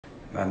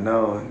I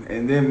know.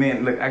 And then,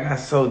 man, look, I got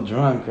so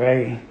drunk,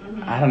 right?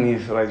 I don't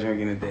even feel like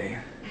drinking today.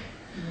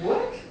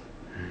 What?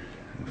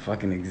 I'm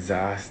fucking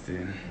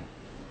exhausted.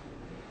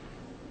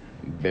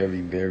 Very,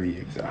 very I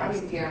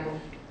exhausted. didn't gamble.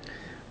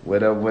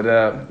 What up, what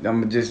up?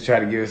 I'm gonna just try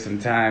to give it some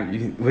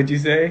time. What'd you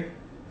say?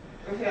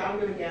 Okay, I'm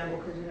gonna gamble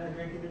because you're not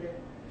drinking today.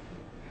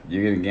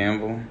 You're gonna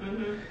gamble?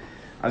 Mm-hmm.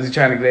 I'm just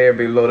trying to get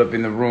everybody load up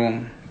in the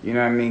room. You know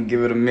what I mean?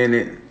 Give it a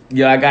minute.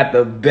 Yo, I got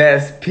the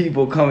best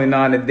people coming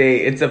on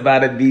today. It's about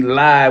to be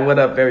live. What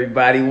up,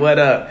 everybody? What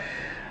up?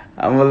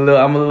 I'm a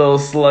little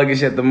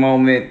sluggish at the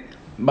moment,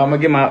 but I'm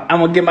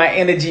gonna get my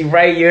energy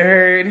right. You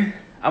heard?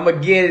 I'm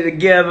gonna get it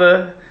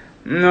together.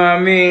 You know what I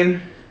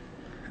mean?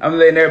 I'm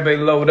letting everybody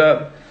load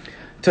up,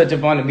 touch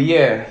up on it. But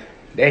yeah,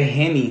 that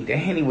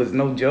Henny was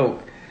no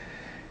joke.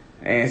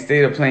 And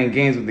instead of playing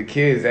games with the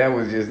kids, that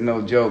was just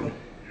no joke.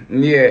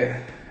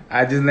 Yeah,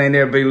 I just letting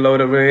everybody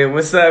load up right here.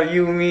 What's up,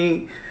 you,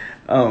 me?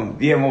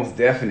 Yeah, most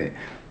definite.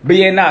 But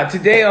yeah,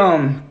 today,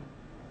 I'm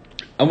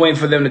waiting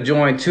for them to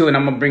join too, and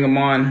I'm gonna bring them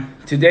on.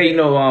 Today,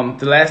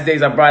 the last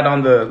days I brought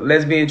on the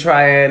lesbian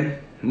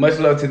triad. Much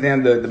love to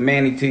them, the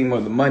Manny team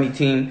or the Money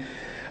team.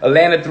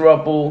 Atlanta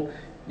throuple,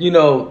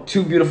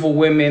 two beautiful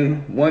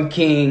women, one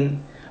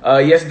king.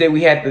 Yesterday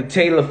we had the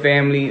Taylor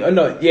family. Oh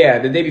no, yeah,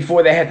 the day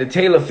before that had the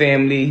Taylor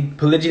family,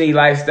 polygyny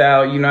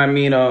lifestyle. You know what I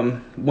mean?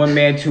 One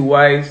man, two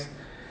wives.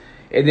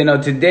 And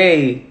then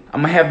today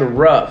I'm gonna have the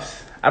Ruffs.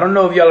 I don't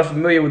know if y'all are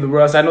familiar with the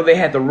Ruffs. I know they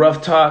had the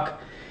Ruff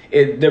talk.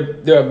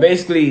 They're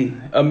basically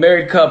a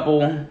married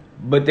couple,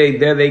 but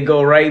there they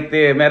go right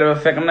there. Matter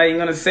of fact, I'm not even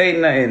gonna say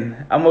nothing.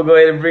 I'm gonna go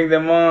ahead and bring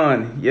them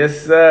on.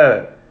 Yes,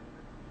 sir.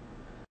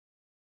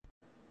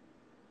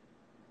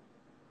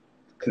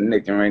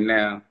 Connecting right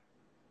now.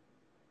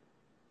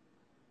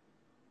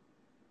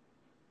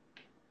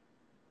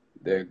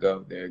 There you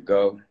go. There you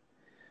go.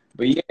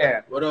 But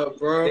yeah. What up,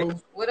 bro?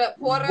 What up,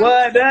 Porter?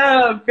 What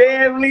up,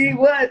 family?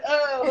 What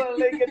up?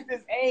 Look at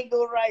this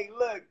angle right.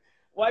 Look.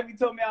 Wifey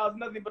told me I was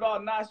nothing but all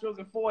nostrils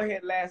and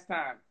forehead last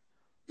time.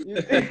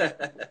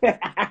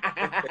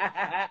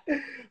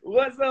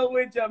 What's up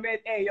with y'all, man?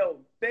 Hey, yo,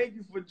 thank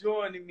you for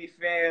joining me,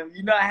 fam.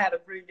 You know I had to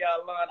bring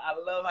y'all on. I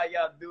love how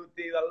y'all do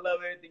things. I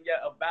love everything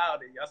y'all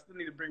about it. Y'all still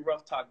need to bring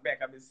Rough Talk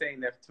back. I've been saying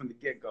that from the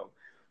get-go.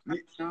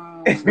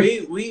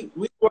 we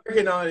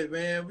working on it,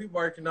 man. We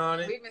working on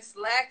it. We've been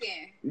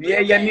slacking. Yeah,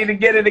 y'all need to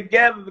get it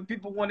together. The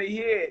people want to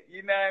hear it.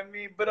 You know what I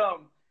mean? But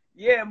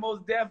yeah,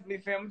 most definitely,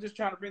 fam. I'm just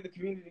trying to bring the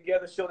community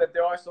together, show that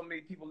there are so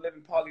many people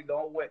living poly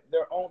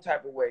their own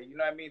type of way. You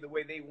know what I mean? The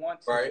way they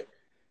want to. Right.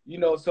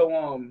 So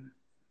I'm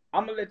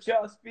gonna let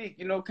y'all speak.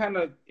 Kind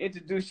of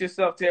introduce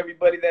yourself to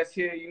everybody that's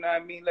here. You know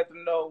what I mean? Let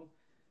them know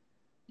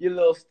your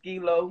little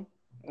skilo,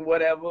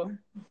 whatever.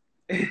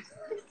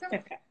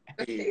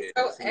 He's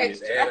so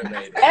extra.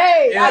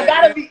 Hey, I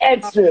gotta be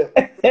extra.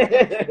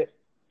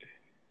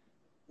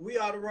 We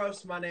are the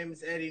Ruffs. My name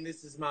is Eddie, and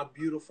this is my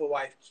beautiful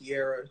wife,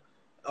 Kiera.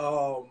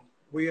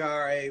 We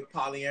are a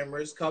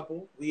polyamorous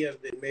couple. We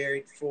have been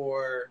married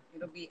for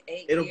It'll be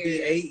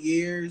 8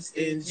 years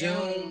in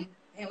June.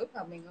 And we're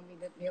probably gonna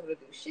be able to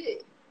do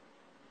shit.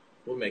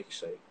 We'll make it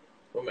shake.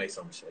 We'll make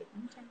something shake.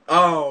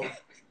 Okay.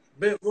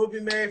 But we'll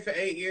be married for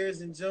 8 years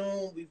in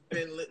June. We've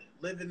been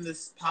living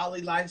this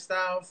poly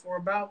lifestyle for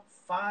about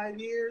 5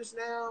 years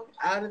now.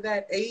 Out of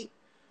that 8,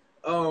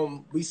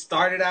 we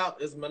started out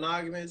as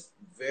monogamous,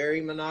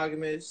 very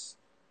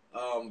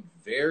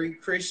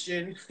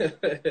Christian.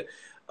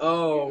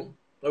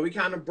 But we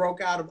kind of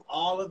broke out of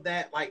all of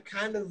that, like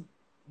kind of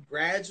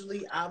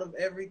gradually out of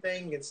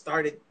everything, and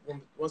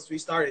once we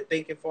started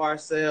thinking for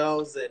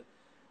ourselves and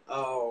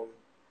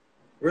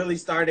really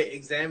started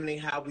examining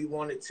how we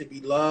wanted to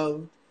be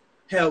loved.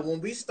 Hell, when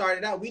we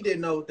started out, we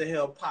didn't know what the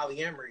hell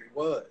polyamory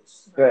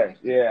was. Right.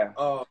 Yeah.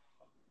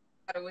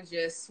 It was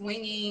just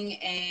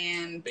swinging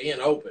and being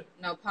open.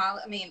 No,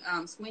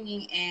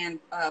 swinging and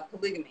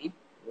polygamy.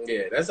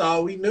 Yeah, that's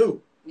all we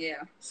knew.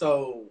 Yeah.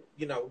 So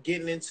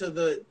getting into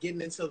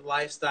the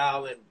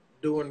lifestyle and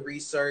doing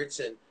research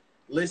and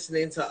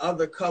listening to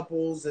other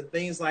couples and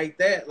things like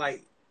that,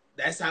 like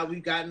that's how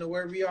we've gotten to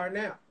where we are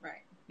now.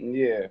 Right.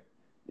 Yeah.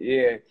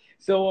 Yeah.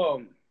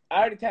 So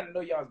I already kind of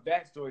know y'all's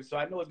backstory, so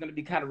I know it's gonna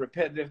be kind of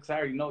repetitive because I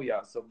already know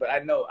y'all. So, but I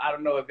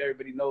don't know if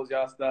everybody knows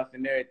y'all stuff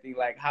and everything,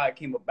 like how it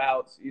came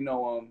about.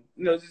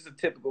 It's just a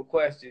typical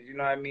question. You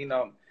know what I mean?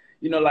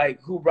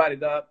 Like who brought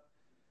it up?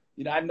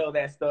 I know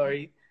that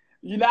story.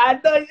 I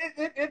know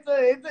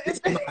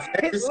it's my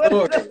favorite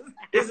story.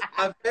 It's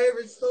my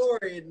favorite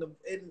story So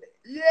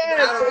you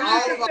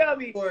can tell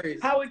me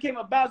how it came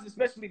about,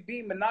 especially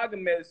being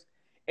monogamous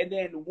and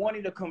then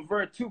wanting to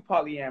convert to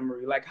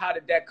polyamory. Like, how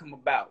did that come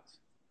about?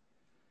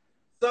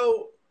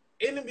 So,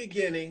 in the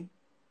beginning,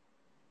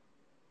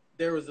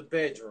 there was a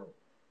bedroom,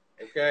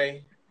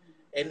 okay?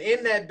 And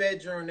in that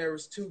bedroom, there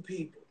was 2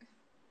 people,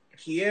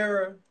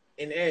 Kiera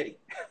and Eddie.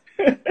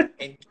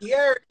 And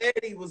Kiera and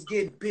Eddie was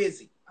getting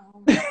busy.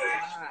 Oh, my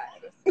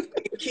God.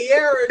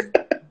 Kiera,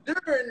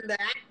 during the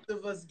act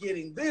of us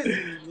getting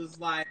busy, was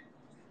like,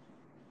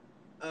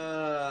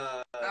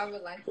 I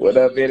would like what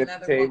up at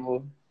the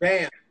table?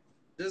 Bam.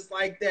 just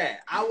like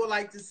that. I would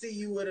like to see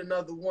you with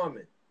another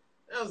woman.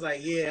 I was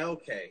like, yeah,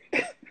 okay.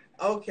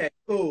 Okay,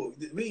 cool.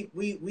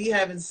 We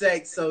having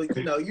sex, so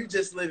you know, you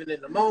just living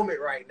in the moment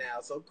right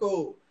now. So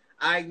cool.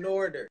 I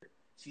ignored her.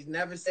 She's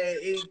never said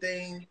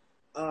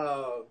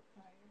uh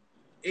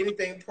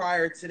anything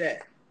prior to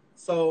that.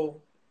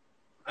 So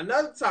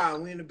another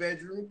time we in the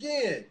bedroom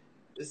again.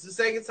 This is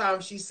the second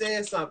time she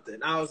said something.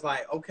 I was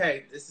like,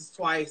 okay, this is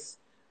twice.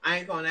 I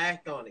ain't gonna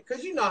act on it.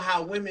 Cause you know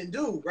how women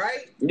do,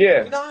 right?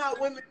 Yeah. You know how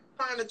women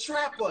are trying to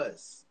trap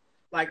us.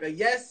 Like a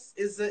yes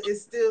is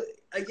still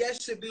a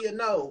yes should be a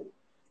no.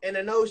 And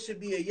a no should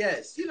be a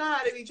yes. You know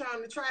how they be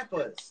trying to trap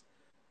us.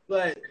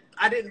 But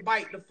I didn't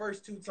bite the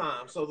first two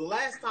times. So the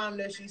last time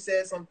that she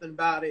said something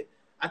about it,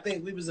 I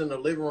think we was in the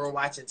living room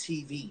watching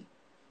TV.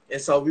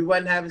 And so we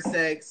wasn't having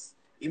sex.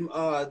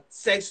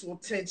 Sexual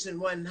tension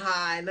wasn't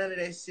high, none of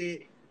that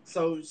shit.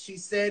 So she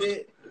said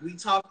it. We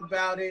talked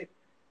about it.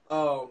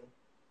 The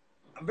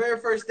very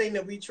first thing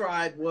that we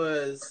tried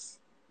was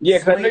Yeah,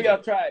 because I know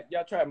swinging.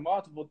 y'all tried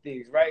multiple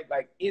things, right?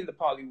 Like in the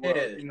poly world,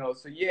 Yeah, you know.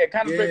 So yeah,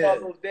 kind of break all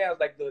yeah. those down,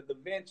 like the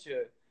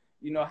venture,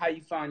 you know, how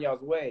you found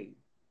y'all's way.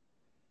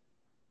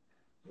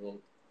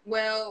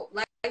 Well,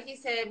 like you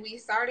said, we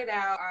started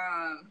out.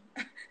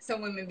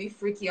 Some women be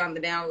freaky on the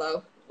down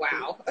low.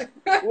 Wow.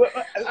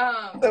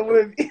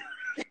 Well,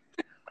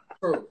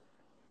 True,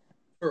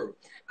 true.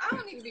 I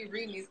don't need to be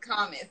reading these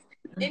comments.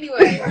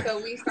 Anyway,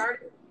 so we tried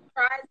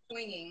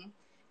swinging,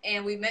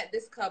 and we met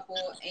this couple,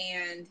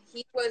 and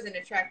he wasn't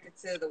attracted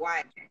to the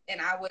wife, and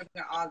I wasn't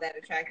all that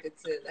attracted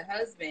to the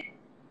husband.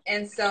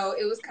 And so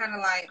it was kind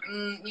of like,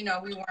 you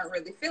know, we weren't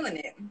really feeling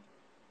it.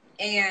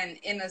 And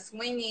in a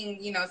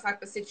swinging, you know,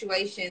 type of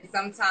situation,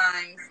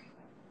 sometimes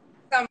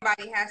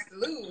somebody has to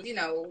lose, you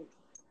know,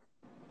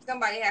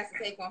 somebody has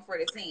to take one for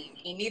the team.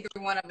 And neither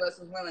one of us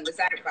was willing to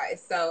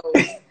sacrifice. So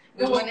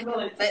we went ahead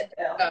and let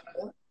that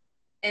go.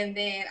 And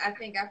then I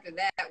think after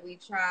that, we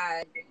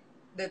tried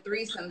the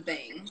threesome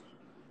thing.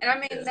 And I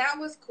mean, that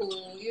was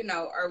cool, you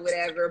know, or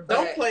whatever. But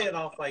Don't play it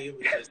off like it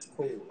was just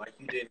cool. Like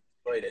you didn't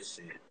enjoy that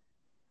shit.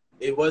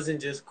 It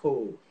wasn't just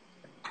cool.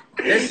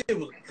 That shit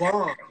was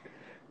bomb.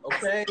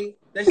 Okay?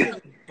 That shit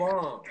was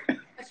bomb.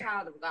 a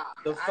child of God.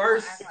 The I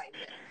first don't act like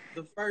that.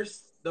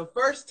 the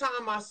first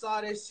time I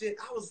saw that shit,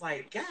 I was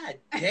like, God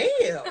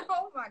damn.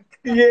 Oh my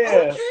God.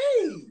 Yeah.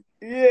 Okay.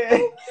 Yeah.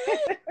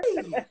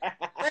 Okay.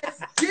 Let's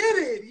get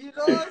it. You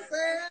know what I'm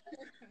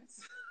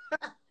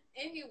saying?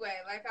 Anyway,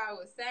 like I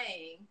was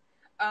saying,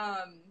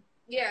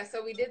 yeah,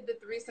 so we did the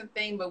threesome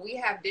thing, but we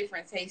have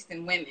different tastes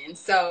in women.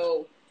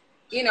 So,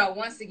 you know,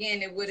 once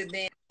again, it would have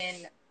been,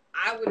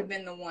 I would have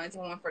been the one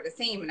going for the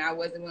team, and I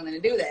wasn't willing to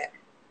do that.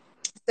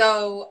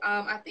 So,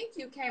 I think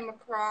you came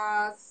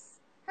across,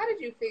 how did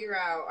you figure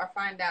out or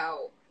find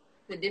out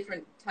the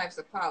different types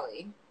of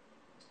poly?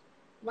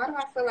 Why do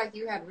I feel like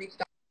you had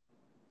reached out?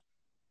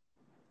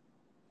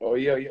 Oh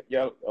yeah,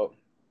 y'all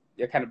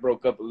kind of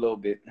broke up a little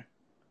bit.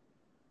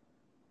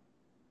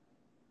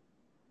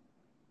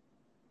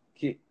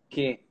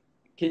 Can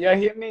y'all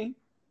hear me?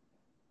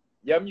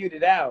 Y'all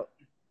muted out.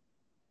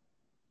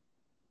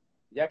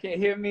 Y'all can't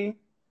hear me?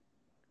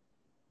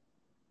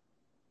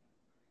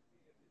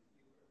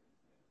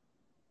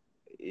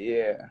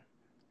 Yeah.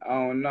 I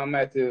don't know. I'm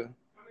at to.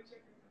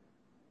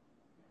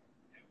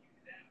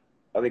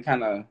 Oh, they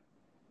kind of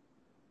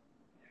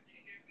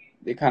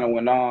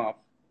went off.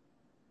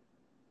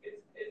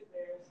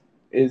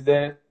 Is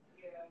there?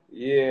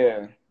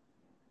 Yeah.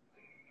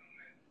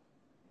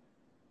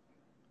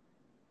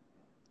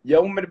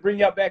 Y'all want me to bring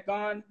y'all back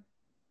on?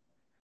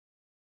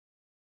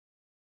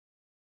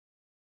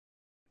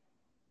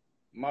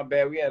 My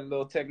bad. We had a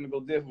little technical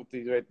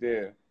difficulties right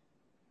there.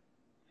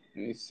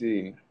 Let me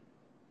see.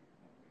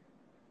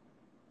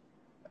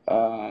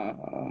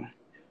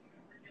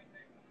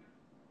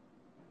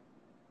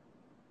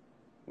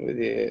 Where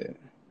it?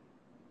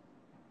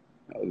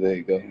 Oh, there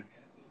you go.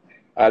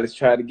 All right, let's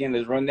try it again.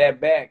 Let's run that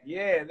back.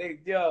 Yeah,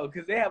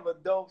 because they have a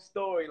dope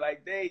story.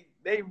 Like they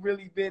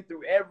really been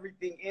through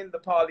everything in the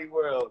poly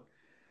world.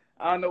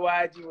 I don't know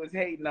why you was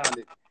hating on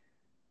it.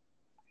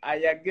 Are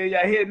y'all good?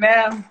 Y'all here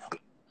now?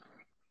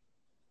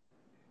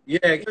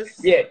 Yeah.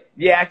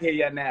 Yeah, I can hear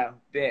y'all now.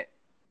 Bet.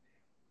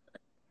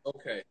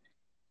 Okay.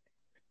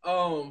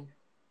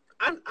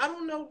 I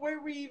don't know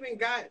where we even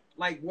got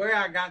where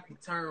I got the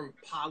term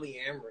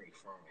polyamory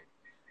from.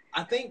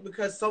 I think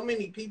because so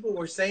many people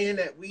were saying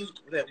that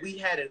we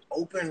had an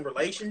open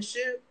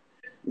relationship,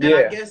 and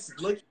I Yeah. guess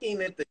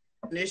looking at the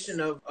definition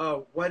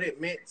of what it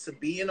meant to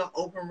be in an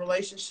open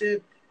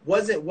relationship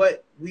wasn't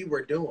what we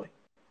were doing.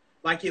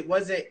 Like it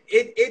wasn't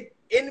it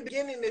in the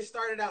beginning it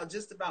started out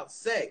just about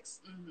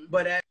sex,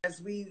 but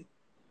as we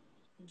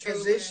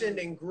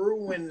transitioned and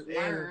grew and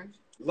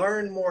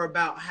learned more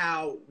about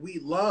how we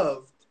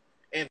loved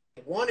and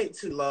wanted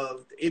to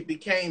love, it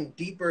became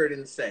deeper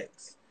than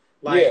sex.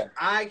 Like Yeah.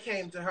 I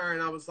came to her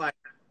and I was like,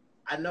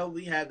 I know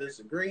we have this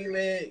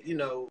agreement, you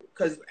know,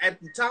 because at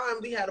the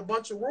time we had a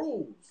bunch of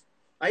rules.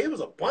 Like it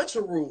was a bunch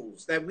of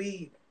rules that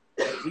we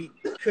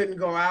couldn't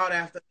go out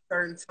after a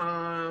certain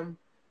time.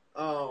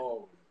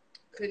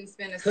 couldn't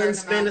spend a couldn't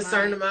certain spend a amount of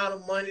certain money. amount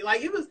of money.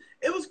 Like it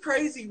was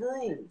crazy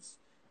rules.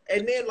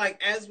 And then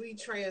like as we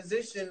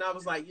transitioned, I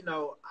was like, you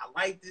know, I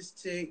like this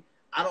chick.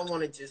 I don't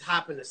want to just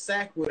hop in the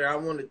sack with her. I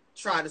want to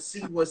try to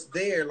see what's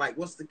there, like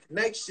what's the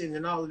connection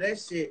and all of that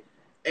shit.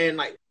 And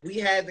like we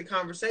had the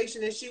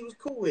conversation and she was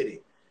cool with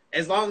it.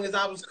 As long as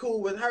I was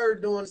cool with her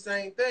doing the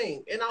same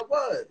thing. And I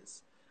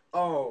was.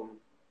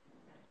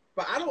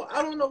 But I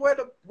don't know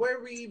where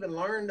we even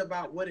learned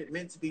about what it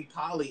meant to be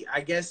poly.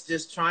 I guess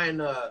just trying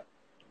to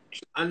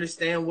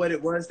understand what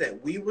it was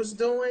that we was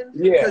doing.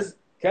 Yeah. Because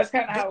That's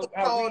kind of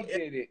how we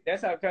did it.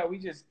 That's how we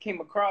just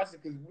came across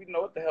it because we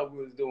know what the hell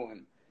we was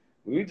doing.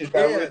 We just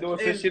thought we were doing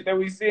some shit that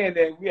we saying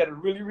that we had to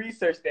really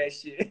research that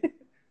shit.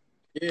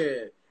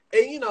 Yeah.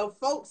 And, you know,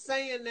 folks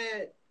saying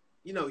that,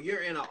 you know,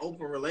 you're in an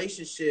open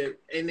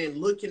relationship and then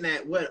looking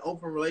at what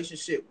open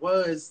relationship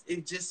was,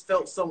 it just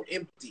felt so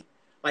empty.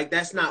 Like,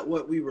 that's not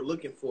what we were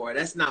looking for.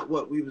 That's not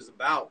what we was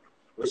about.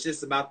 It was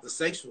just about the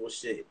sexual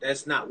shit.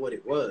 That's not what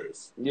it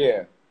was.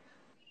 Yeah.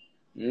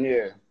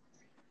 Yeah.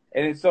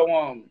 And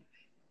so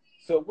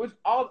which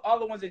all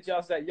the ones that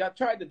y'all said, y'all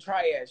tried the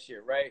triad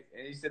shit, right?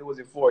 And you said it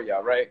wasn't for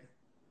y'all, right?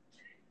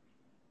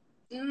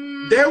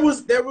 There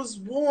was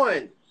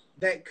one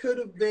that could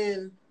have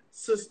been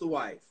sister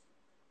wife.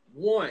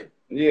 One.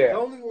 Yeah. The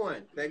only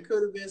one that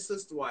could have been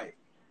sister wife.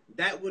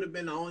 That would have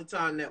been the only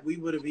time that we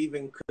would have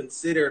even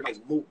considered, like,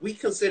 we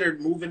considered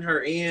moving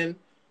her in,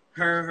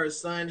 her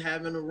son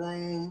having a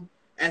room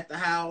at the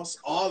house,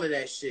 all of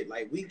that shit.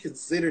 Like, we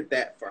considered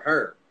that for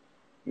her.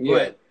 Yeah.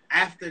 But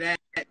after that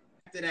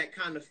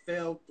kind of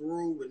fell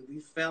through and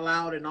we fell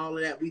out and all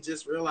of that, we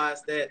just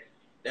realized that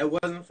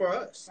wasn't for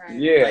us. Right.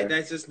 Yeah. Like,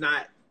 that's just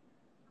not.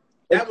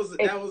 That was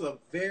a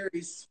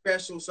very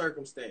special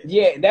circumstance.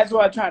 Yeah, that's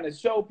what I'm trying to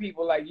show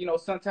people. Like, you know,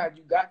 sometimes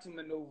you got to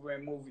maneuver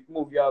and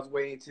move y'all's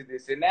way into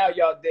this, and now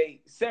y'all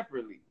date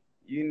separately.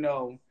 You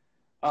know,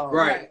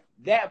 right?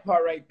 That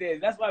part right there.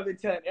 That's why I've been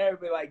telling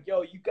everybody, like,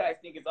 yo, you guys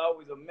think it's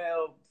always a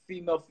male,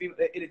 female.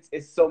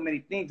 It's so many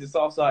things. It's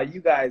also how you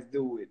guys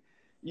do it.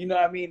 You know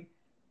what I mean?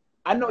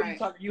 I know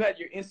you had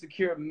your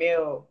insecure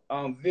male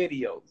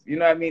videos. You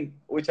know what I mean?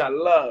 Which I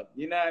love.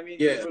 You know what I mean?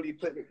 Yeah.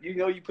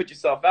 You put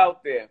yourself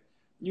out there.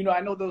 You know,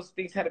 I know those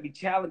things had to be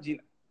challenging.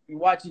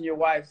 Watching your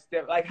wife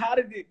step, like, how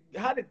did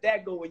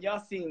that go when y'all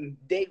seen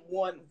date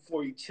one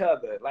for each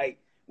other? Like,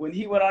 when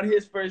he went on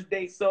his first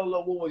date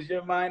solo, what was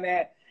your mind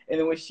at? And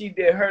then when she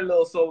did her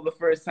little solo the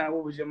first time,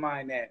 what was your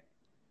mind at?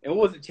 And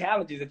what was the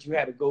challenges that you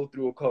had to go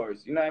through? Of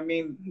course, you know what I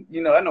mean.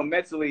 You know, I know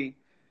mentally,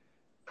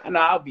 I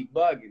know I'll be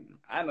bugging.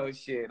 I know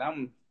shit.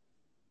 I'm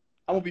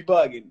gonna be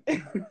bugging.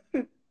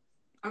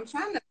 I'm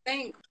trying to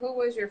think, who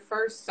was your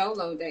first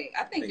solo date?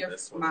 I think your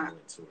that's when I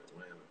went to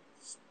Atlanta.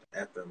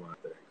 After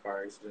that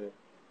car accident.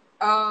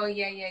 Oh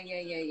yeah.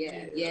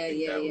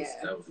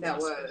 That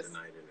was the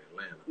night in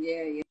Atlanta.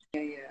 Yeah.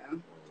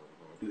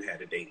 We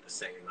had a date the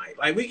same night.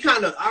 Like,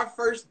 our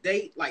first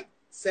date, like,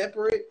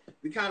 separate.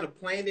 We kind of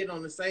planned it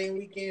on the same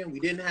weekend. We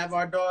didn't have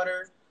our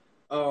daughter.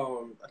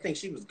 I think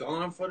she was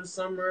gone for the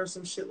summer or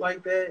some shit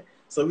like that.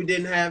 So we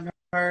didn't have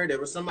her.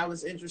 There was somebody I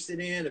was interested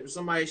in. There was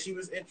somebody she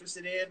was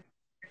interested in,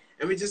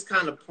 and we just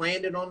kind of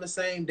planned it on the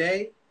same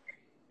day.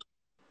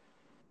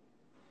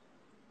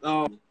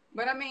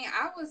 But I mean,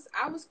 I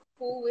was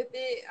cool with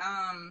it.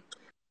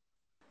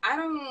 I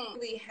don't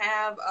really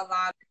have a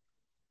lot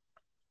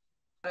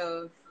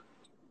of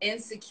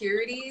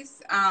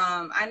insecurities.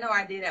 I know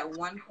I did at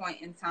one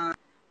point in time.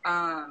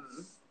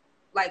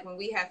 Like when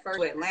we had first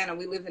to Atlanta,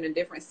 we lived in a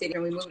different city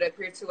and we moved up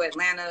here to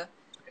Atlanta,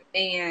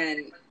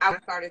 and I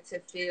started to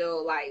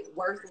feel like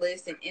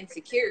worthless and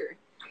insecure.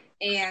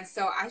 And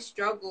so I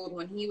struggled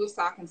when he was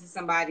talking to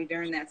somebody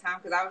during that time,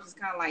 because I was just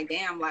kind of like,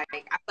 damn, like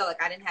I felt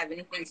like I didn't have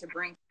anything to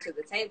bring to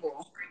the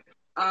table.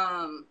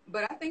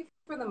 But I think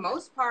for the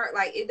most part,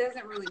 like, it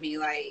doesn't really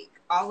mean like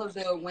all of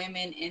the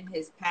women in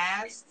his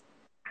past,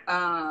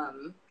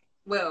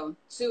 well,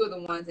 two of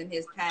the ones in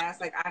his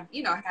past, like I've,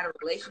 had a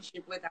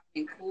relationship with, I've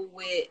been cool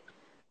with,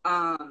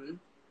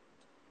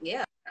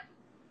 yeah.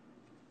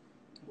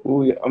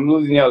 Ooh, I'm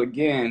losing y'all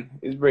again.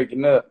 It's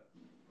breaking up.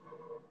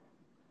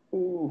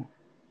 Ooh.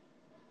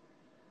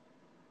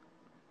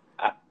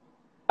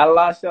 I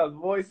lost y'all's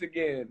voice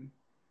again.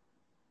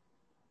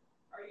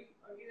 Are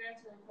you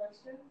answering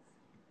questions?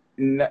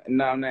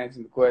 No, I'm not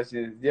answering the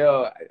questions.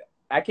 Yo,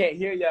 I can't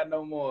hear y'all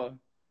no more.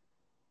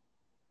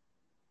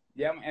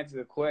 Yeah, I'm gonna answer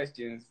the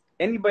questions.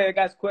 Anybody that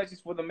got questions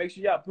for them, make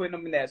sure y'all putting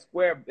them in that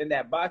square, in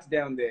that box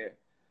down there.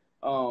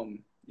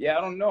 Yeah,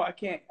 I don't know. I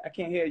can't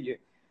hear you.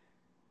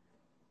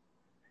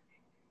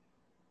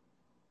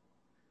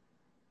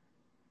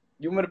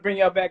 You want me to bring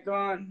y'all back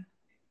on?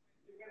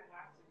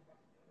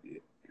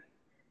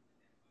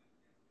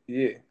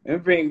 Yeah.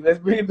 Let's bring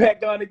it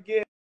back on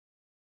again.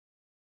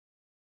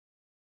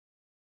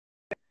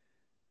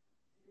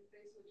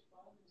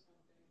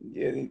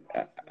 Yeah,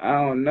 I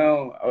don't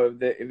know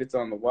if it's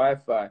on the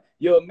Wi-Fi.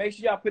 Yo, make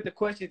sure y'all put the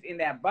questions in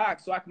that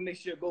box so I can make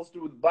sure it goes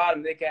through the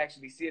bottom. They can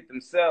actually see it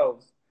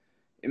themselves.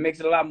 It makes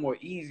it a lot more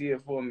easier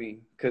for me.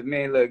 Because,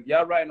 man, look,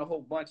 y'all writing a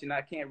whole bunch and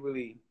I can't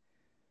really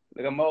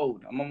Look, I'm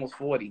old. I'm almost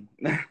 40.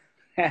 Let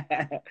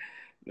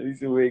me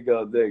see where it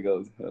goes. There it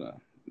goes. Hold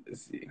on.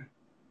 Let's see.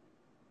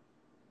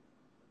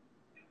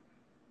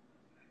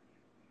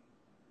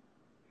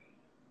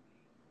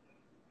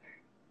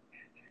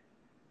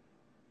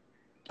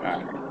 All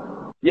right.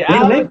 Yeah,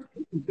 I look,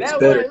 that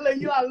way, look,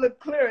 you all look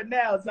clearer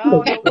now, so I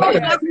don't know what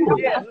happened.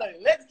 Yeah, look,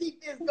 let's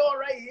keep this going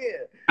right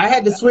here. I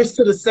had to switch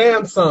to the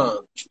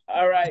Samsung.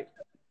 All right.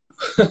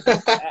 All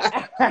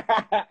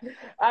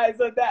right,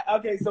 so that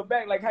okay, so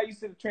back like how you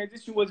said the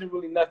transition wasn't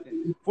really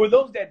nothing. For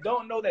those that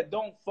don't know, that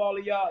don't follow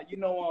y'all, you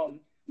know,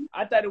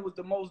 I thought it was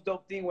the most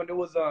dope thing when it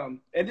was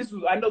and this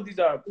was, I know these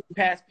are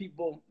past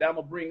people that I'm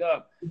gonna bring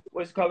up,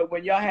 what's called it,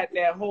 when y'all had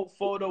that whole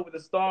photo with the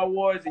Star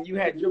Wars and you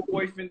had your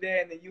boyfriend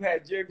there and then you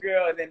had your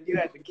girl and then you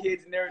had the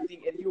kids and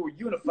everything and you were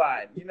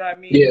unified, you know what I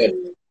mean? Yeah.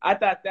 I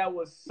thought that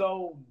was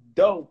so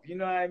dope, you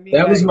know what I mean?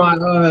 That was my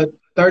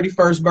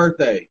 31st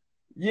birthday.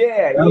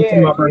 Yeah, that was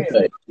my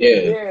birthday.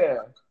 Yeah.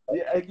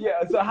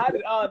 So how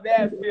did all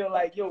that feel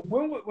like? Yo,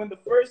 when the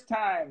first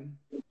time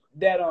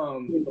that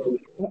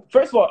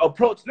first of all,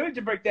 approach. Let me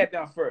just break that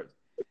down first.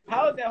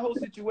 How is that whole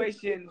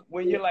situation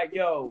when you're like,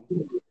 yo,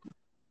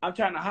 I'm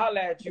trying to holler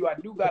at you. I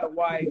do got a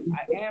wife.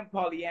 I am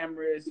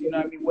polyamorous. You know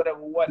what I mean? Whatever,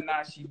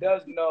 whatnot. She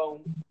does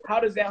know. How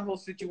does that whole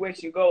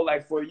situation go?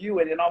 Like for you,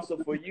 and then also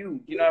for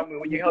you. You know what I mean?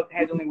 When you're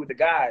handling with the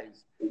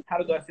guys, how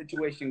does that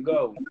situation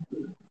go?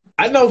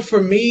 I know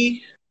for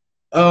me.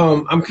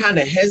 I'm kind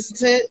of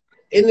hesitant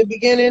in the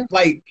beginning.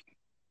 Like,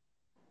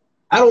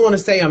 I don't want to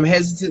say I'm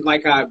hesitant,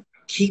 like I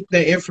keep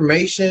the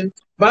information,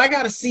 but I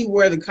got to see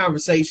where the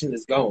conversation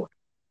is going.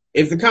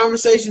 If the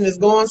conversation is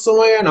going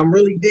somewhere and I'm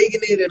really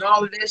digging it and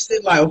all of that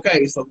shit, like,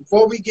 okay, so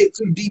before we get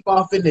too deep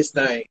off in this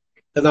thing,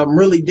 because I'm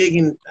really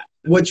digging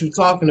what you're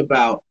talking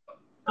about,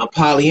 I'm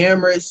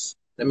polyamorous.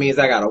 That means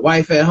I got a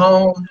wife at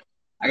home.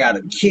 I got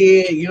a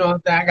kid, you know what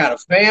I'm saying? I got a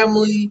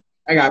family.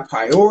 I got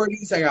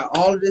priorities. I got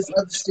all of this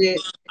other shit.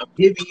 I'm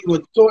giving you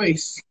a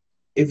choice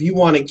if you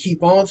want to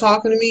keep on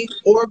talking to me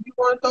or if you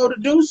want to throw the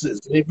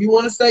deuces. And if you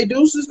want to say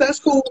deuces, that's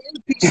cool.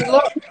 Peace and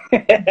love.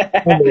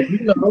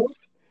 You know,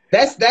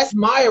 that's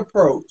my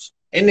approach.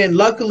 And then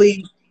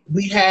luckily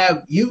we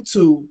have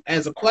YouTube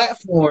as a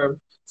platform.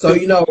 So,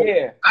 you know,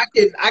 yeah. I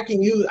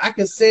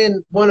can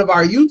send one of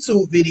our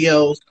YouTube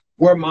videos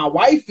where my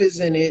wife is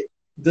in it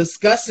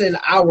discussing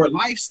our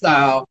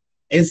lifestyle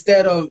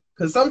instead of,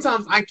 because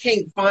sometimes I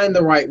can't find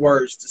the right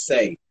words to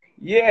say.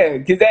 Yeah,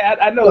 because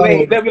I know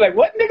they'll be like,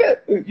 what,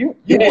 nigga? You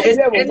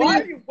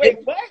wait,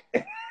 what?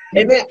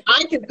 And then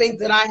I can think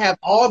that I have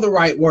all the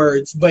right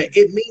words, but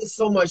it means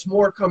so much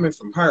more coming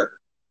from her.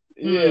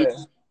 Yeah.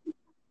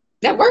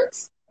 That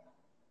works.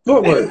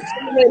 What words?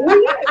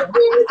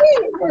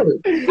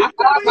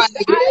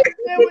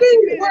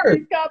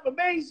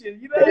 Confirmation.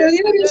 You know,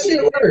 this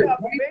shit works.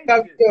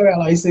 Got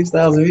like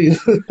 6,000 views.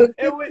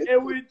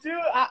 And with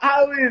you,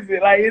 how is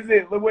it? Like, is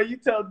it when you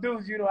tell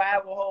dudes, you know, I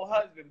have a whole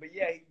husband, but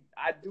yeah,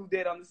 I do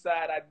that on the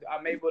side.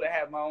 I'm able to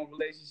have my own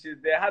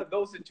relationships there. How do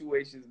those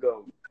situations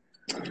go?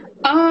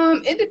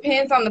 It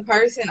depends on the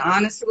person,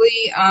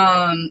 honestly.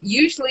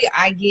 Usually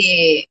I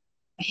get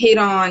hit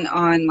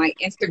on like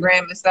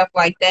Instagram and stuff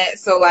like that.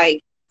 So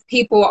like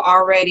people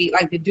already,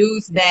 like the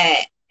dudes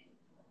that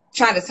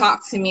try to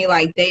talk to me,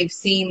 like they've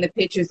seen the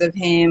pictures of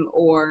him,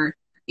 or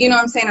you know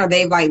what I'm saying, or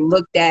they've like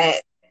looked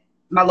at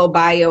my little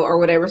bio or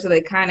whatever, so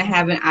they kind of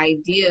have an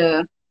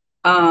idea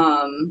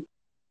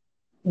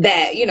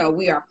that, you know,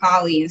 we are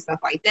poly and stuff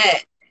like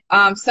that.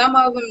 Some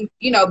of them,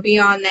 you know,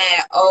 beyond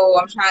that, oh,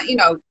 I'm trying, you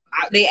know,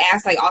 they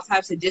ask like all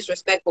types of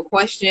disrespectful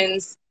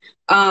questions.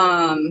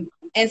 And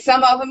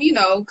some of them, you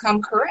know,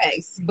 come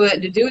correct.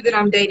 But the dude that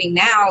I'm dating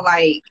now,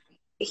 like,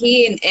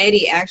 he and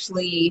Eddie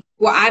actually,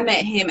 well, I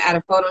met him at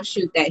a photo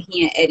shoot that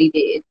he and Eddie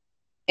did.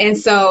 And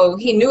so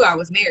he knew I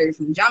was married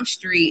from Jump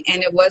Street.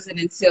 And it wasn't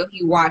until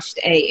he watched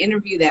a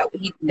interview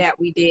that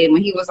we did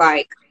when he was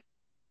like,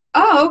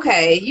 oh,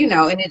 okay, you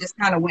know, and it just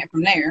kind of went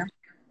from there.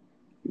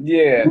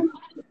 Yeah.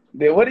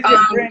 Then what did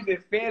your friends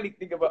and family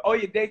think about? Oh,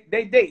 yeah,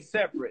 they date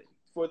separate.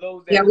 For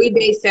those that we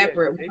date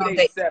separate. They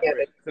date separate.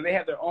 Together. So they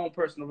have their own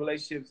personal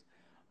relationships,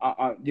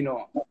 you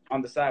know,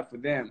 on the side for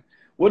them.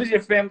 What does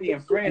your family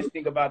and friends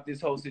think about this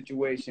whole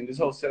situation, this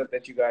whole setup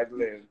that you guys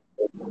live?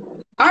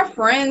 Our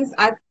friends,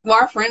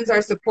 our friends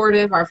are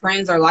supportive. Our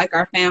friends are like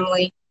our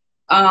family.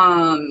 We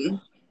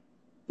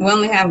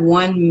only have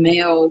one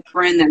male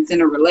friend that's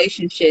in a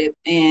relationship,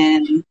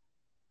 and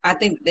I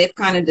think they've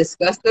kind of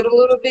discussed it a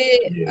little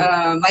bit.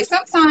 Yeah. Like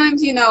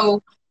sometimes, you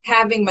know,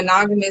 having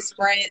monogamous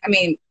friends,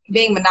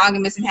 being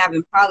monogamous and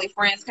having poly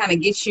friends kind of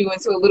gets you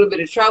into a little bit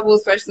of trouble,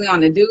 especially on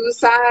the dude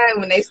side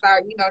when they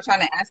start, you know, trying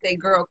to ask their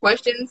girl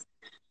questions.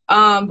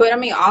 But I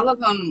mean, all of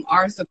them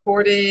are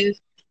supportive.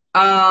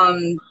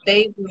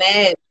 They've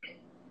met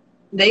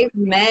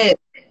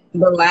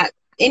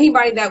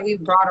anybody that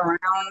we've brought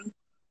around,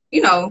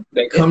 you know.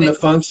 They come to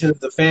functions,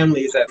 the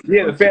families at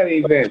the family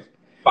events.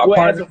 Well,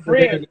 as a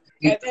friend,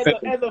 I'm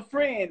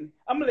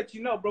gonna let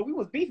you know, bro. We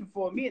was beefing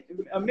for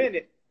a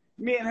minute.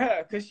 Me and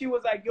her, because she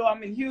was like, yo,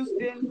 I'm in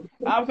Houston.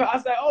 I was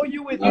like, oh,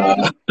 you with me?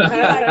 She's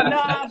like,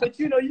 nah, but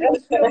you know, you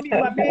can still meet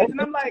my man. And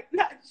I'm like,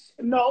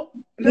 no.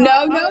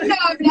 No,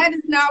 that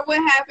is not what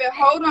happened.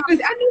 Hold on. I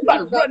need I'm about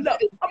to run up.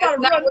 That's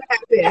not what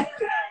happened.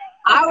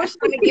 I was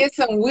trying to get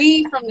some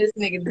weed from this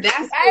nigga.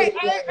 That's hey,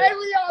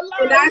 we all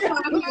lying. And I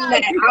told him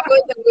that I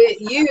wasn't with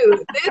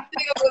you. This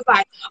nigga was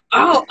like,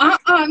 oh,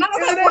 And I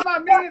was like, my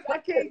man, I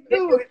can't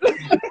do it.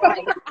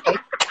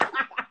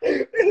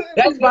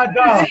 That's my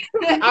dog.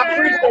 I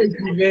appreciate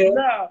you, man.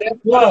 No. That's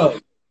love.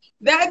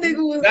 That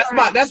nigga was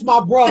That's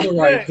my brother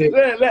right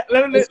there.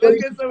 Let's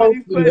get some of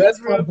these questions That's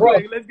my real brother.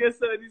 quick. Let's get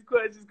some of these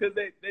questions because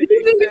they said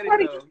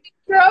it though.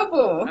 Trouble.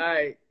 All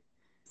right.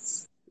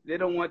 They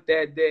don't want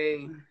that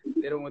day.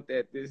 They don't want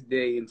that this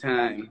day and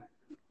time.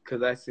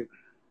 Because I said,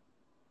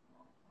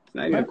 it's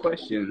not even a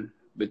question.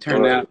 But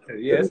turned out,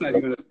 it's not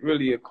even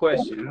really a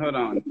question. Hold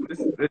on.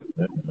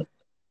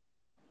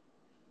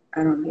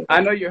 I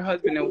know you're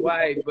husband and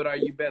wife, but are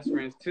you best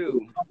friends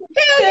too?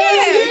 Hell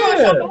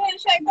yeah.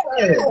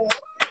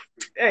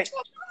 Hey.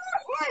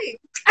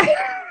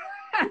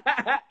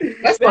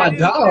 That's my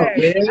dog,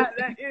 man.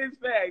 That is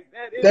fact.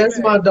 That's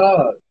my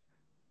dog.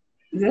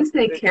 Let's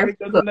take care.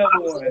 Another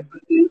one.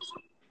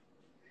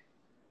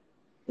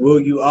 Will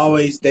you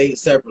always date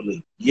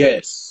separately?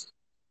 Yes.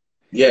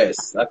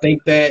 I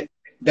think that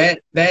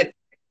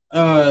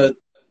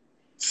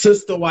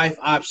sister wife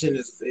option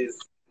is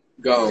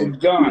gone.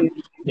 It's gone.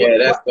 Yeah,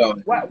 that's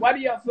gone. Why do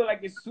y'all feel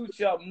like it suits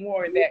y'all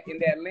more in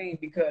that lane?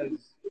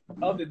 Because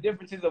of the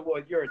differences of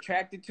what you're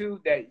attracted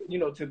to, that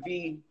to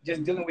be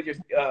just dealing with your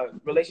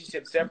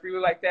relationship separately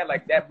like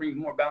that brings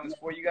more balance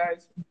for you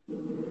guys.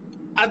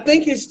 I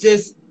think it's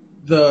just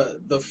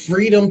the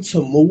freedom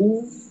to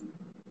move.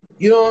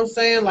 You know what I'm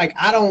saying? Like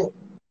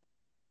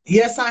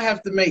yes, I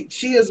have to make,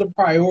 she is a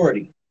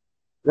priority,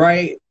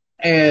 right?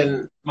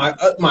 And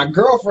my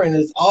girlfriend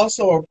is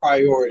also a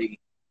priority.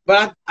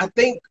 But I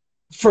think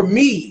for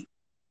me,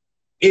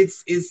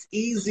 it's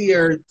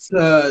easier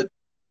to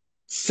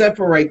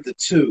separate the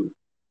two,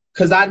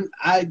 because I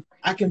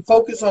can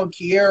focus on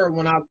Kiera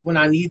when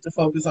I need to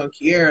focus on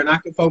Kiera, and I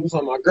can focus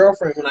on my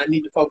girlfriend when I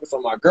need to focus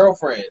on my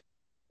girlfriend,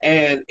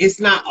 and it's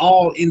not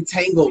all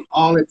entangled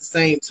all at the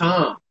same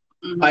time.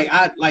 Mm-hmm.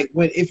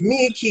 If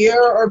me and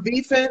Kiera are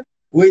beefing,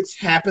 which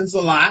happens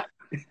a lot,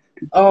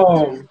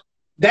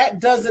 that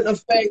doesn't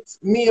affect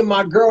me and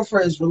my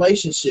girlfriend's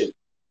relationship.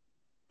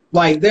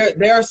 Like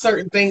there are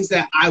certain things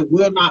that I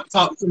will not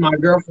talk to my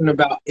girlfriend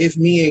about if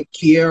me and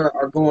Kiera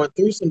are going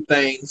through some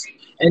things.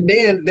 And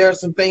then there are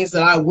some things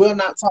that I will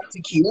not talk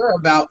to Kiera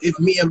about if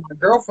me and my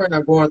girlfriend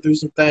are going through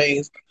some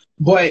things.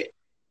 But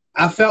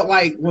I felt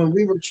like when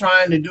we were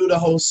trying to do the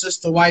whole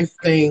sister-wife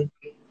thing,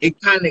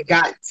 it kind of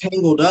got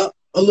tangled up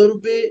a little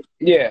bit.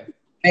 Yeah.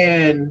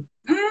 And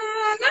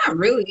not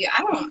really.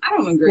 I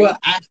don't agree. Well,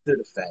 after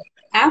the fact.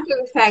 After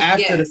the fact,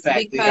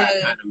 it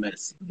got kind of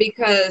messy.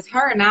 Because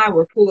her and I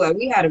were cool. Like,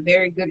 we had a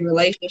very good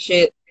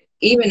relationship,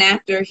 even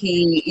after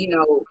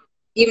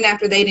even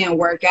after they didn't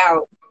work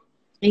out,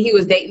 and he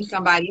was dating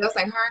somebody else.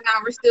 Like, her and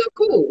I were still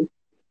cool.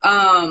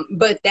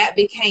 But that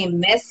became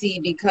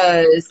messy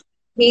because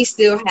he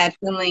still had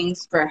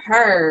feelings for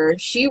her.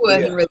 She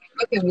wasn't really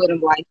fucking with him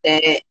like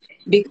that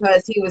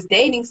because he was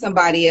dating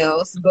somebody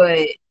else,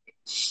 but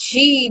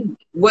she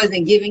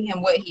wasn't giving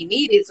him what he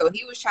needed, so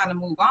he was trying to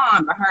move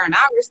on, but her and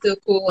I were still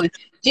cool, and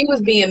she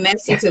was being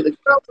messy to the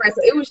girlfriend,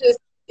 so it was just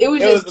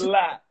a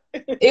lot.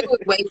 It was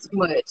way too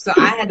much, so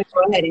I had to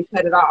go ahead and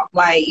cut it off.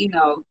 Like,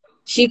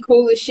 she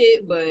cool as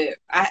shit, but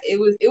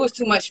it was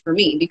too much for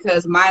me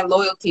because my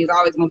loyalty is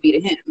always going to be to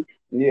him.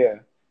 Yeah.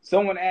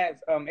 Someone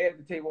asked, at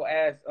the table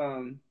asked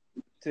to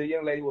the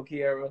young lady with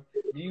Kiera,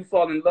 do you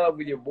fall in love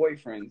with your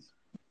boyfriends?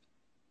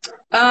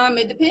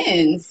 It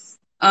depends.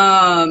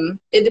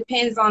 It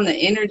depends on the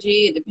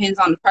energy. It depends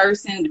on the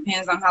person. It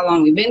depends on how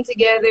long we've been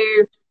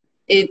together.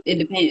 It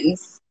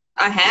depends.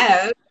 I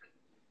have.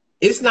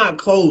 It's not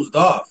closed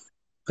off.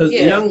 Because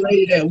the young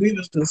lady that we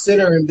was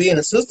considering being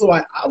a sister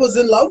wife, I was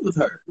in love with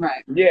her.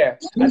 Right. Yeah.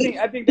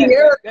 I think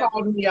Kiera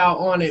called me out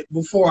on it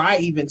before I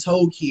even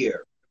told Kiera.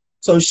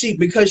 So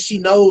because she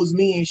knows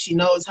me and she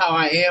knows how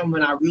I am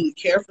when I really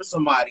care for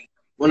somebody,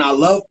 when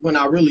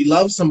I really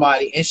love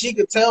somebody, and she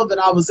could tell that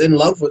I was in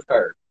love with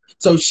her.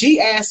 So she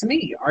asked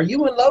me, are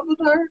you in love with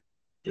her?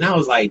 And I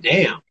was like,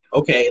 damn,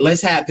 okay,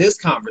 let's have this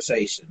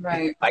conversation.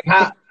 Right. Like,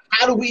 how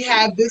do we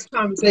have this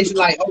conversation?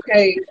 Like,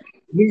 okay,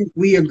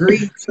 we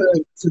agreed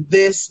to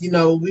this,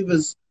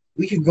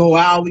 we could go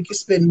out, we could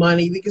spend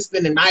money, we could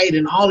spend the night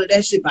and all of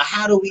that shit, but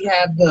how do we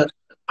have the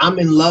I'm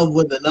in love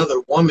with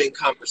another woman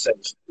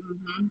conversation?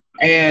 Mm-hmm.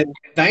 And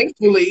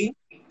thankfully,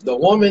 the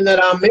woman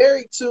that I'm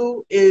married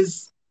to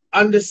is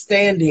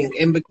understanding.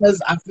 And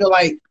because I feel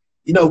like,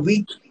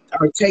 we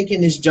are taking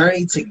this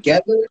journey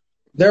together,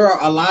 there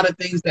are a lot of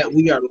things that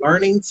we are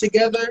learning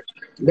together.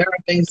 There are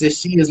things that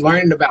she is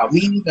learning about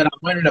me, that I'm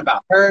learning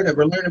about her, that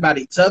we're learning about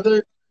each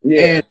other.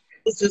 Yeah. And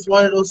it's just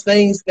one of those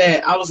things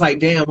that I was like,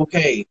 damn,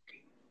 okay,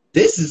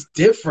 this is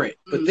different,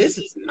 but this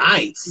is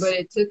nice. But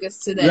it took us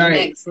to that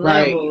next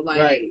level.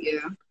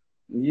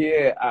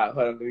 Yeah. Hold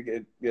on. Let me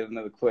get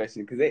another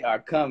question because they are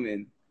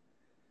coming.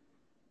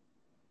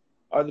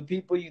 Are the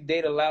people you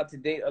date allowed to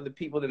date other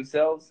people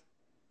themselves?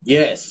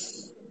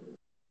 Yes.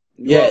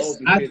 You are Yes.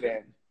 open to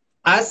that.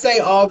 I say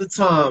all the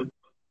time,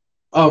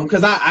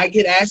 because I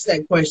get asked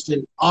that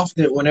question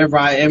often whenever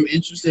I am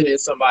interested in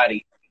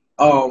somebody.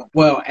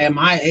 Well, am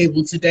I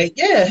able to date?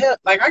 Yeah, hell,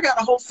 like I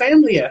got a whole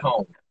family at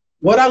home.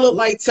 What I look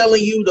like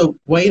telling you to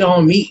wait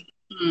on me?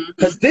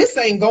 Because this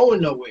ain't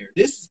going nowhere.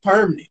 This is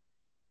permanent.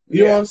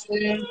 You know what I'm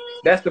saying?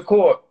 That's the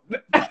core.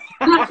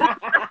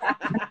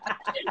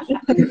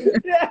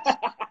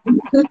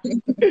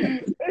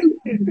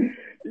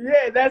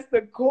 Yeah, that's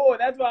the core.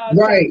 That's why I try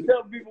to Right.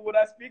 tell people when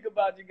I speak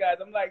about you guys.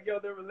 I'm like, yo,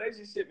 their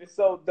relationship is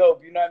so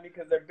dope. You know what I mean?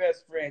 Because they're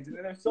best friends, and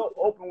then they're so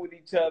open with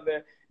each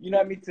other. You know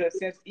what I mean? To a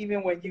sense,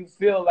 even when you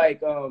feel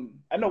like,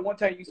 I know one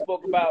time you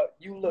spoke about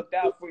you looked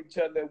out for each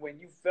other when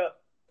you felt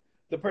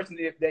the person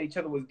that each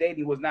other was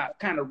dating was not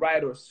kind of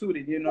right or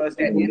suited. You know, it's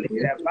that energy,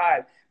 that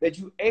vibe, that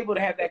you able to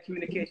have that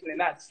communication and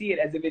not see it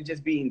as if it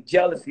just being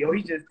jealousy. Oh,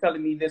 he's just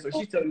telling me this, or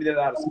she's telling me that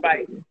out of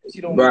spite. She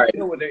don't want Right. to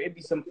deal with her. It'd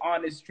be some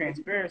honest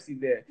transparency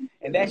there,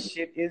 and that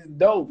shit is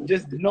dope.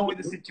 Just knowing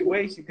the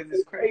situation because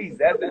it's crazy.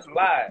 That's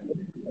live. You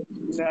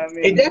know what I It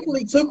mean?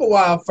 definitely took a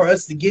while for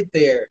us to get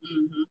there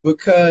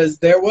because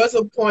there was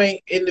a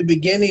point in the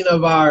beginning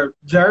of our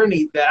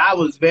journey that I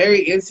was very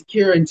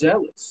insecure and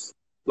jealous,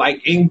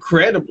 like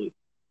incredibly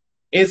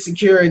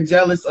insecure and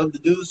jealous of the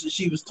dudes that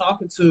she was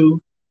talking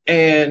to.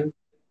 And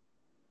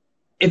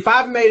if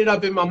I've made it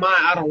up in my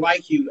mind, I don't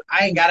like you,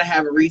 I ain't got to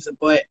have a reason,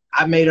 but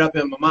I made it up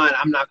in my mind,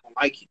 I'm not going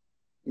to like you.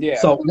 Yeah.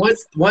 So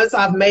once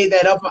I've made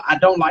that up, I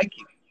don't like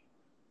you.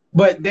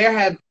 But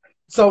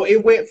so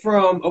it went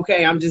from,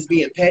 okay, I'm just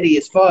being petty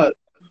as fuck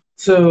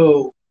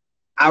to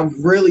I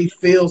really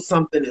feel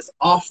something is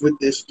off with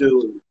this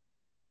dude.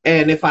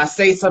 And if I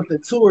say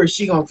something to her,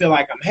 she gonna feel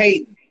like I'm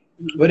hating.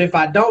 But if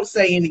I don't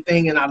say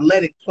anything and I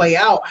let it play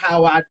out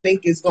how I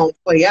think it's gonna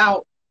play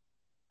out,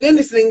 then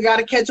this thing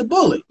gotta catch a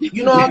bullet.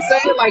 You know what I'm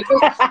saying? Like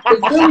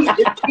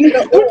it's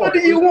either Which or. one do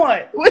you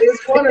want?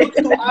 It's one or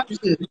two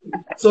options.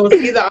 So it's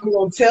either I'm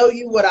gonna tell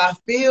you what I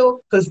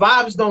feel, because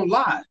vibes don't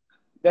lie.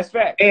 That's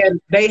fact.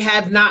 And they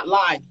have not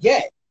lied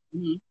yet.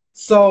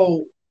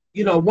 So,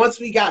 once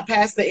we got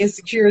past the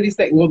insecurity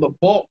stage, well, the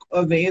bulk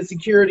of the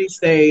insecurity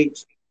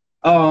stage,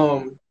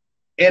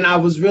 and I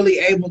was really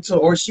able to,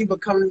 or she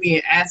would come to me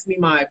and ask me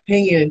my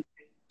opinion,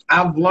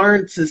 I've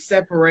learned to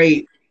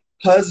separate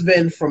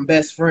husband from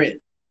best friend.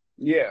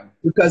 Yeah.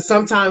 Because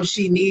sometimes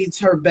she needs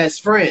her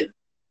best friend,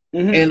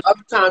 and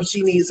other times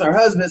she needs her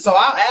husband. So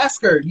I'll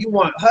ask her, you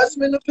want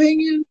husband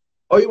opinion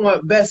or you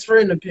want best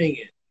friend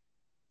opinion?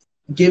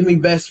 Give me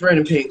best friend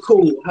opinion.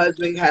 Cool.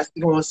 Husband has to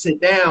go and sit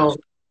down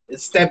and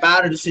step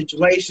out of the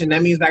situation.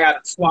 That means I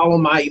got to swallow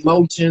my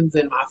emotions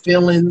and my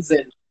feelings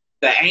and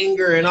the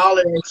anger and all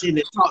of that shit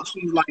and talk to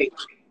you like,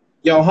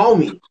 yo,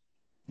 homie,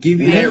 give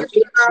you that real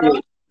shit.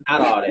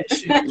 Not all that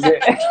shit.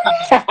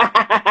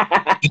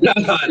 Not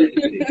all that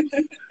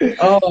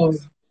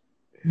shit.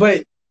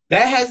 But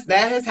that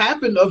has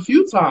happened a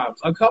few times,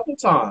 a couple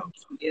times.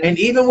 Yeah. And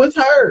even with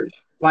her,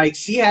 like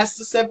she has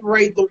to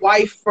separate the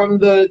wife from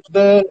the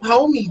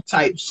homie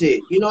type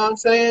shit. You know what I'm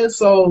saying?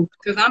 So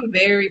because I'm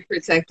very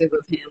protective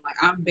of him. Like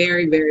I'm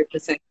very, very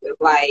protective.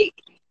 Like,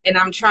 and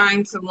I'm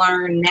trying to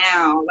learn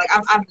now. Like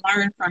I've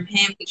learned from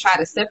him to try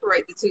to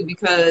separate the two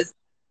because,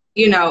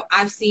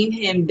 I've seen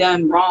him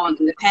done wrong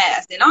in the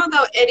past. And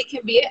although Eddie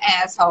can be an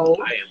asshole,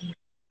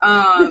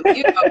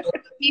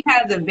 he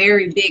has a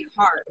very big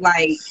heart.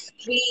 Like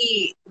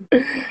he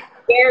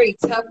very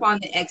tough on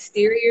the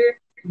exterior,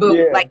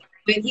 but like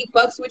when he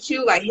fucks with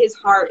you, like his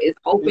heart is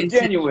open, it's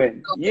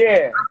genuine. To you.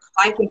 Yeah.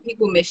 Like when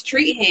people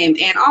mistreat him,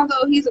 and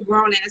although he's a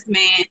grown ass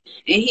man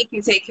and he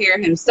can take care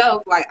of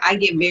himself, like I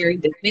get very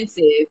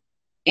defensive,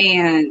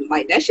 and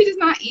like that shit is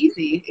not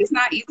easy. It's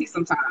not easy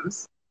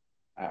sometimes.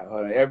 All right,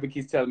 hold on. Everybody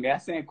keeps telling me I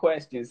send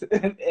questions,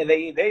 and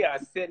they are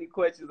sending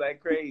questions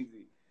like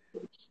crazy.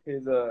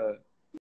 His